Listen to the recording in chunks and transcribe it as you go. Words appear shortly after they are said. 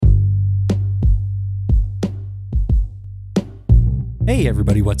Hey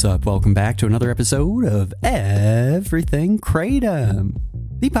everybody, what's up? Welcome back to another episode of Everything Kratom,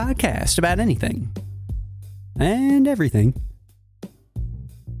 the podcast about anything and everything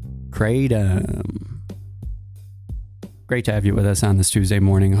Kratom. Great to have you with us on this Tuesday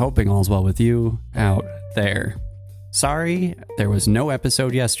morning. Hoping all's well with you out there. Sorry, there was no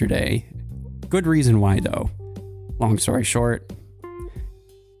episode yesterday. Good reason why, though. Long story short,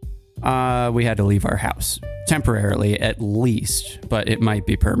 we had to leave our house. Temporarily, at least, but it might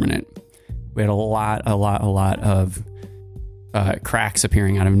be permanent. We had a lot of cracks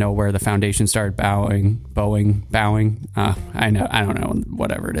appearing out of nowhere. The foundation started bowing. I don't know,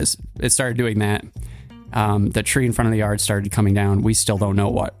 whatever it is. It started doing that. The tree in front of the yard started coming down. We still don't know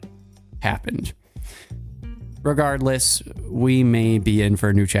what happened. Regardless, we may be in for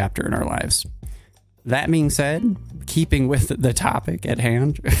a new chapter in our lives. That being said, keeping with the topic at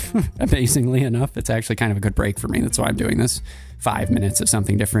hand, amazingly enough, it's actually kind of a good break for me. That's why I'm doing this. 5 minutes of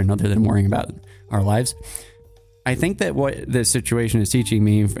something different other than worrying about our lives. I think that what this situation is teaching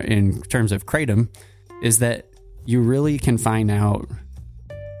me in terms of Kratom is that you really can find out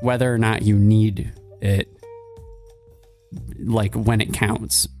whether or not you need it, like when it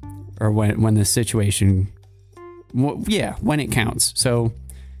counts, or when the situation, when it counts. So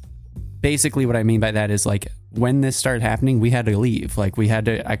basically what I mean by that is, like, when this started happening, we had to leave. Like,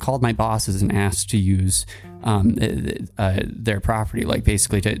 I called my bosses and asked to use their property, like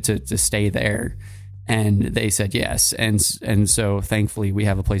basically to stay there. And they said yes. And so thankfully we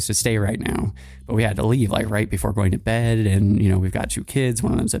have a place to stay right now, but we had to leave like right before going to bed. And, you know, we've got 2 kids.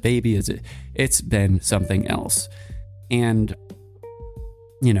 One of them's a baby. It's been something else. And,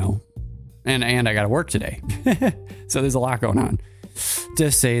 you know, and I got to work today. So there's a lot going on, to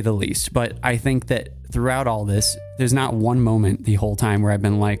say the least. But I think that throughout all this, there's not one moment the whole time where I've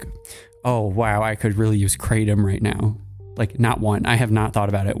been like, oh, wow, I could really use Kratom right now. Like, not one. I have not thought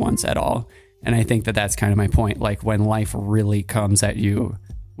about it once at all. And I think that that's kind of my point. Like, when life really comes at you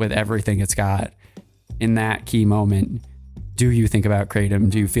with everything it's got, in that key moment, do you think about Kratom?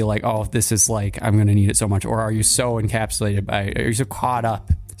 Do you feel like, oh, this is like, I'm going to need it so much? Or are you so are you so caught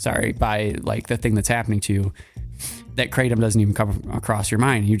up, by like the thing that's happening to you, that Kratom doesn't even come across your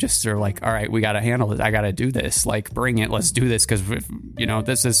mind? You just are like, all right, we got to handle it. I got to do this. Like, bring it. Let's do this. Because, you know,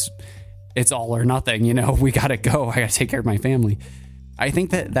 it's all or nothing. You know, we got to go. I got to take care of my family. I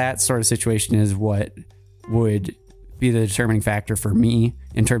think that sort of situation is what would be the determining factor for me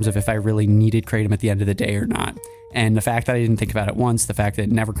in terms of if I really needed Kratom at the end of the day or not. And the fact that I didn't think about it once, the fact that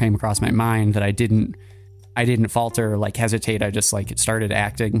it never came across my mind, that I didn't falter, like hesitate. I just like started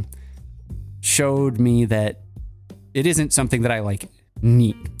acting, showed me that it isn't something that I like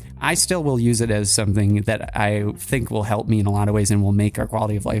need. I still will use it as something that I think will help me in a lot of ways and will make our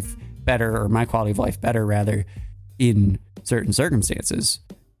quality of life better, or my quality of life better rather, in certain circumstances,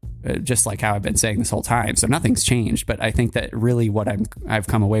 just like how I've been saying this whole time. So nothing's changed. But I think that really what I've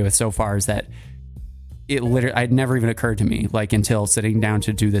come away with so far is that it never even occurred to me, like, until sitting down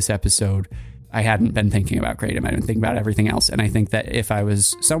to do this episode, I hadn't been thinking about Kratom. I didn't think about everything else. And I think that if I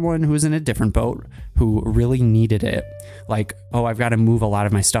was someone who was in a different boat, who really needed it, like, oh, I've got to move a lot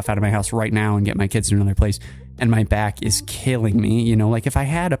of my stuff out of my house right now and get my kids to another place, and my back is killing me, you know, like if I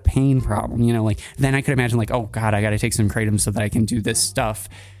had a pain problem, you know, like then I could imagine like, oh God, I got to take some Kratom so that I can do this stuff.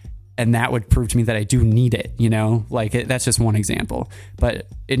 And that would prove to me that I do need it, you know, like that's just one example, but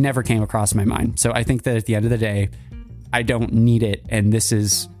it never came across my mind. So I think that at the end of the day, I don't need it. And this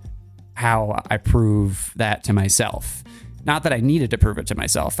is how I prove that to myself. Not that I needed to prove it to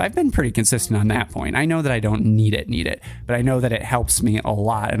myself. I've been pretty consistent on that point. I know that I don't need it, but I know that it helps me a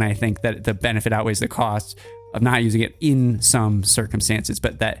lot. And I think that the benefit outweighs the cost of not using it in some circumstances,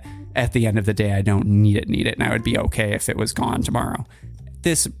 but that at the end of the day, I don't need it. And I would be okay if it was gone tomorrow.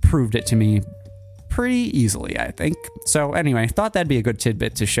 This proved it to me pretty easily, I think. So anyway, thought that'd be a good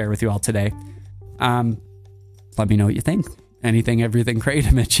tidbit to share with you all today. Let me know what you think. Anything, everything,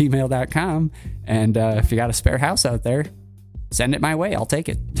 Kratom at gmail.com. And if you got a spare house out there, send it my way. I'll take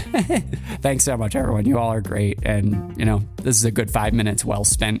it. Thanks so much, everyone. You all are great. And, you know, this is a good 5 minutes well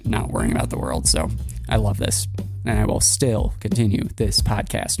spent not worrying about the world. So I love this. And I will still continue this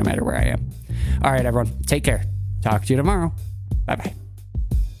podcast no matter where I am. All right, everyone. Take care. Talk to you tomorrow. Bye-bye.